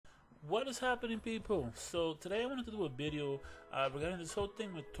What is happening, people? So today I wanted to do a video regarding this whole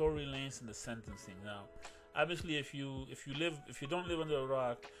thing with Tory Lanez and the sentencing. Now, obviously, if you don't live under a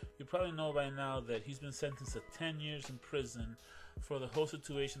rock, you probably know by now that he's been sentenced to 10 years in prison for the whole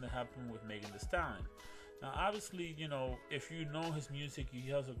situation that happened with Megan Thee Stallion. Now, obviously, you know, if you know his music, he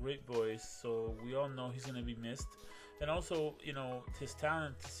has a great voice, so we all know he's gonna be missed. And also, you know, his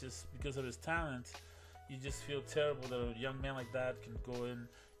talent, just because of his talent, you just feel terrible that a young man like that can go in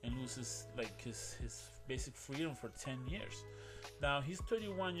and lose his basic freedom for 10 years. Now he's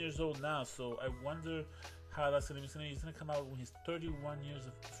 31 years old now, so I wonder how that's gonna be. He's gonna come out when he's 31 years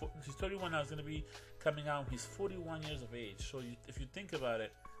of. He's 31 now. He's gonna be coming out when he's 41 years of age. So if you think about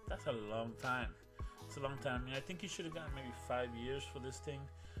it, that's a long time. It's a long time. I mean, I think he should have gotten maybe 5 years for this thing,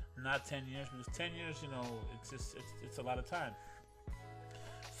 not 10 years, because 10 years, you know, it's a lot of time.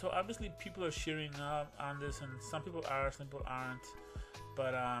 So obviously people are cheering up on this, and some people are, some people aren't.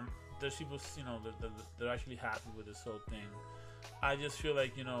 But there's people, you know, they're actually happy with this whole thing. I just feel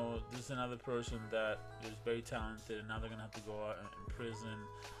like, you know, this is another person that is very talented, and now they're gonna have to go out in prison,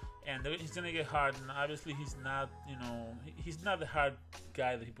 and he's gonna get hard. And obviously, he's not, you know, he's not the hard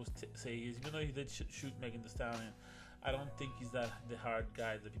guy that people say he is. Even though he did shoot Megan Thee Stallion, I don't think he's the hard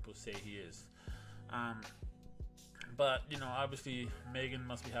guy that people say he is. But you know, obviously, Megan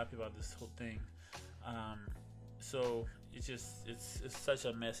must be happy about this whole thing. So it's such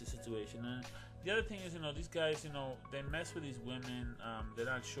a messy situation. And the other thing is, you know, these guys, you know, they mess with these women. They're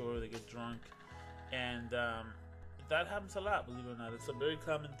not sure, they get drunk, and that happens a lot, believe it or not. It's a very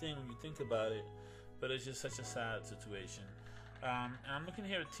common thing when you think about it, but it's just such a sad situation. And I'm looking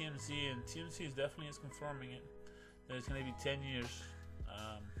here at TMZ, and TMZ is definitely confirming it, that it's going to be 10 years.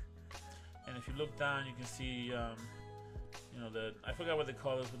 And if you look down, you can see, you know, I forgot what they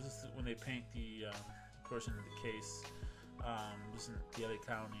call it, but this is when they paint the person in the case. This is the LA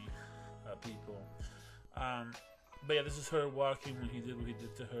County people. But yeah, this is her walking when he did what he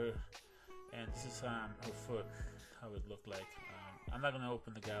did to her, and this is her foot, how it looked like. I'm not gonna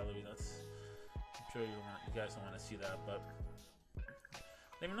open the gallery. I'm sure you guys don't want to see that, but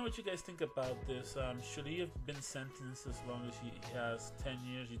let me know what you guys think about this. Should he have been sentenced as long as he has 10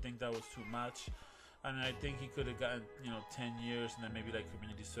 years? You think that was too much? I mean, I think he could have gotten, you know, 10 years and then maybe like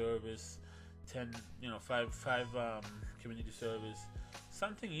community service, 10, you know, five community service,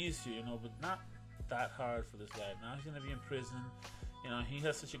 something easier, you know, but not that hard for this guy. Now he's gonna be in prison. You know, he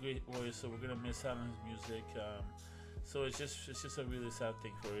has such a great voice, so we're gonna miss out on his music. So it's just a really sad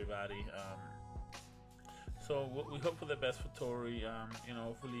thing for everybody. So we hope for the best for Tory. You know,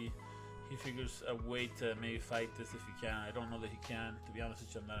 hopefully he figures a way to maybe fight this if he can. I don't know that he can. To be honest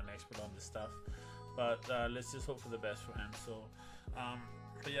with you, I'm not an expert on this stuff. But let's just hope for the best for him. So,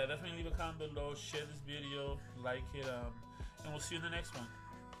 but yeah, definitely leave a comment below, share this video, like it, and we'll see you in the next one.